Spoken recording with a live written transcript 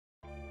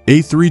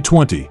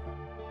A320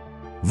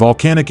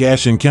 Volcanic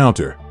Ash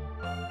Encounter.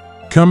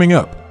 Coming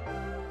up.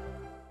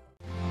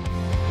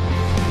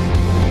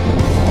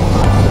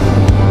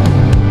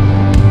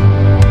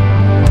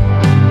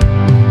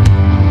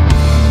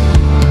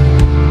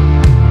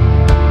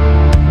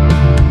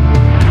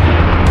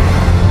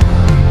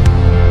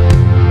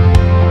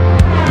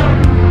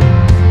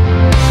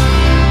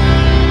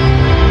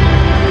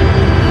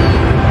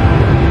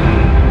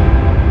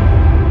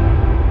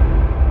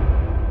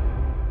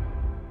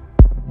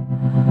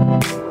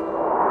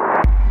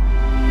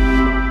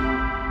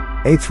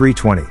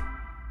 A320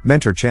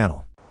 Mentor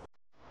Channel.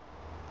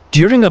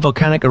 During a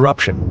volcanic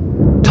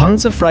eruption,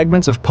 tons of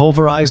fragments of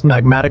pulverized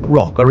magmatic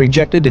rock are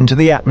ejected into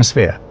the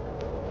atmosphere.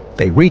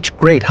 They reach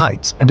great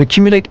heights and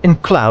accumulate in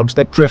clouds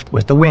that drift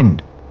with the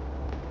wind.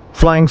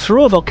 Flying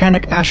through a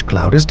volcanic ash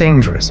cloud is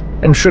dangerous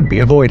and should be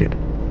avoided.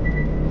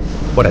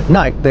 But at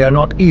night, they are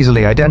not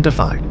easily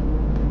identified.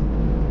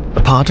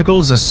 The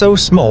particles are so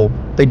small,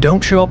 they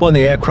don't show up on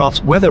the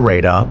aircraft's weather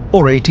radar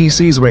or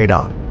ATC's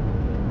radar.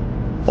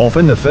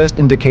 Often the first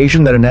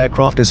indication that an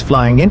aircraft is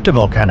flying into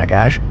volcanic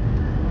ash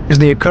is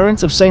the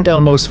occurrence of St.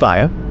 Elmo's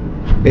fire,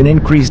 an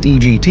increased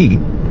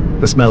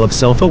EGT, the smell of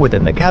sulfur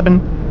within the cabin,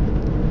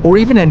 or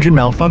even engine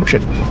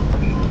malfunction.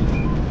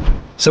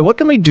 So what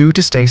can we do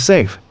to stay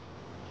safe?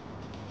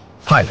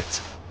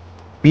 Pilots,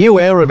 be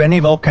aware of any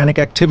volcanic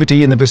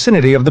activity in the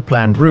vicinity of the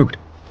planned route.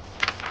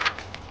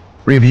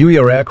 Review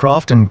your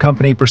aircraft and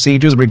company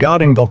procedures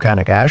regarding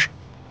volcanic ash,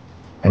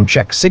 and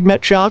check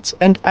SIGMET charts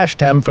and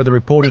ASHTAM for the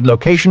reported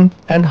location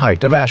and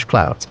height of ash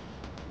clouds.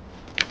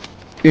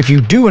 If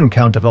you do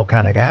encounter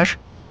volcanic ash,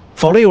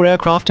 follow your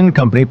aircraft and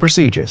company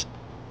procedures.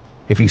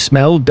 If you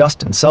smell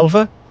dust and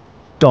sulfur,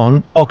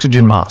 don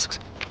oxygen masks.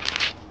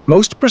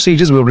 Most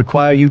procedures will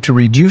require you to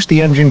reduce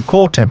the engine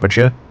core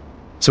temperature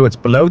so it's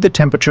below the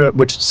temperature at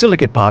which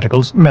silicate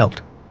particles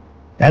melt,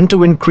 and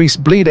to increase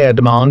bleed air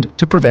demand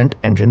to prevent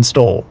engine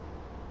stall.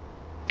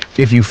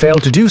 If you fail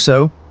to do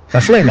so, a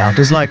flameout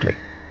is likely.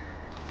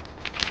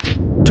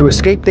 To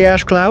escape the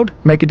ash cloud,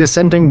 make a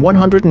descending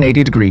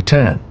 180-degree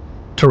turn,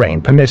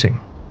 terrain permitting.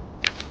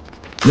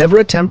 Never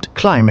attempt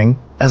climbing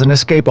as an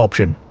escape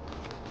option.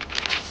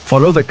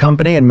 Follow the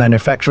company and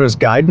manufacturer's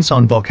guidance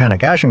on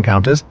volcanic ash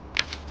encounters,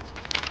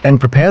 and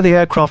prepare the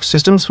aircraft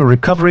systems for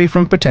recovery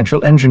from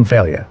potential engine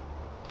failure.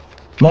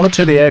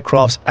 Monitor the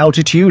aircraft's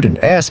altitude and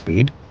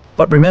airspeed,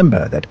 but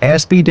remember that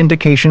airspeed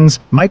indications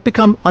might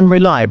become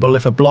unreliable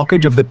if a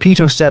blockage of the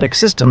pitot-static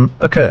system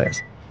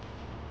occurs.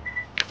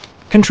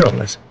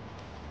 Controllers,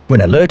 when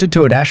alerted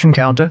to an ash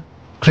encounter,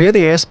 clear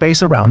the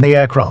airspace around the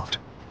aircraft.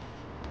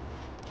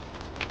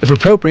 If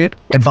appropriate,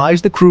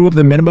 advise the crew of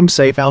the minimum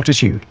safe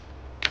altitude.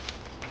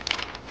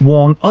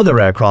 Warn other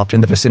aircraft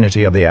in the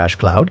vicinity of the ash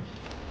cloud.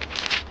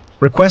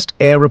 Request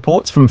air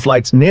reports from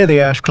flights near the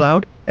ash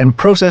cloud and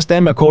process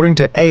them according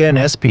to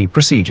ANSP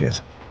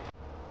procedures.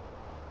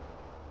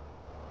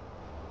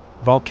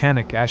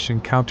 Volcanic Ash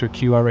Encounter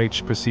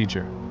QRH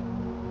Procedure.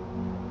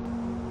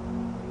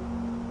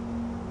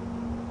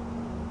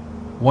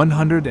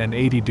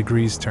 180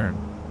 degrees turn.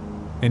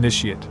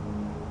 Initiate.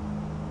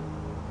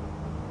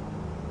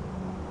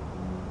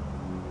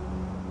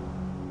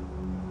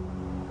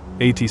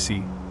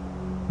 ATC.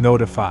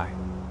 Notify.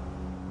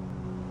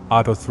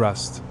 Auto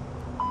thrust.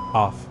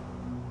 Off.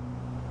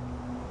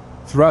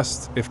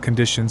 Thrust if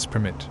conditions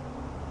permit.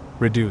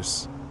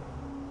 Reduce.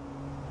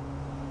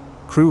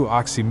 Crew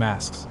oxy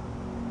masks.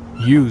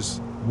 Use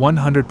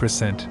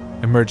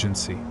 100%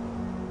 emergency.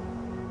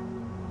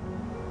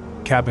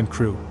 Cabin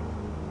crew.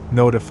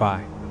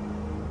 Notify.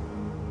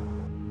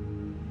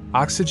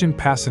 Oxygen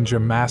passenger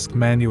mask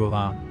manual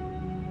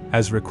on,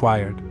 as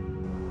required.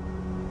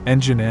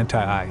 Engine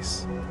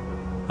anti-ice.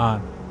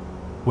 On.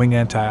 Wing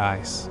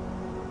anti-ice.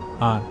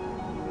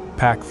 On.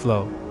 Pack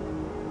flow.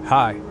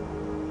 High.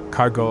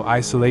 Cargo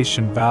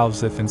isolation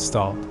valves if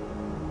installed.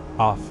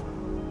 Off.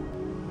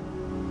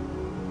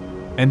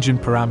 Engine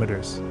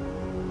parameters.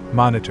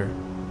 Monitor.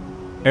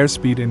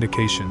 Airspeed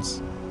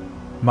indications.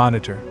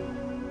 Monitor.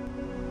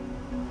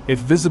 If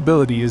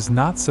visibility is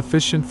not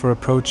sufficient for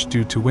approach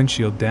due to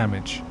windshield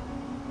damage,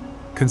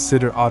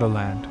 consider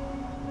autoland.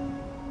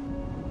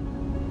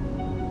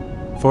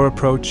 For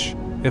approach,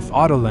 if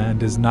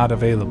autoland is not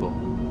available,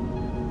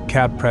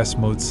 cab press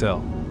mode cell.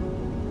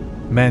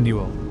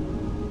 Manual.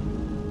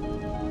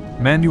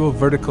 Manual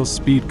vertical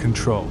speed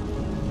control.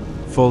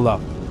 Full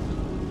up.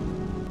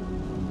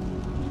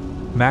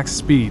 Max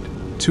speed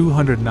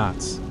 200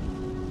 knots.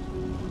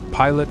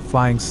 Pilot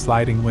flying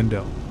sliding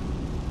window.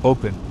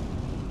 Open.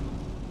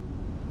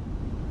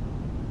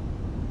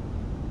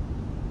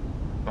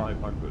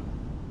 500.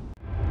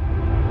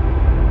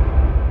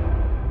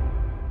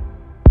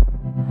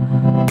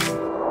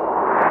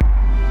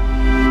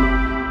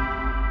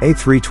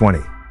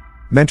 A320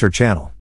 Mentor Channel.